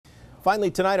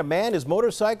Finally tonight, a man, his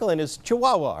motorcycle, and his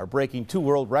Chihuahua are breaking 2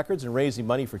 world records and raising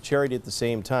money for charity at the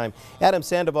same time. Adam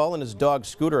Sandoval and his dog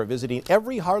Scooter are visiting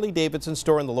every Harley-Davidson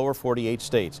store in the lower 48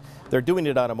 states. They're doing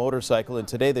it on a motorcycle, and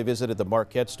today they visited the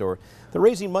Marquette store. They're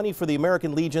raising money for the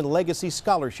American Legion Legacy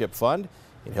Scholarship Fund.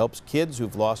 It helps kids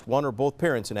who've lost one or both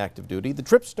parents in active duty. The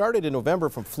trip started in November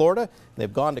from Florida, and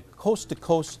they've gone to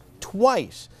coast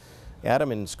twice.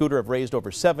 Adam and Scooter have raised over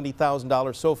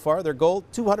 $70,000 so far. Their goal,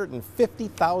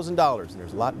 $250,000. And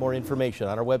there's a lot more information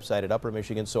on our website at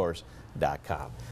uppermichigansource.com.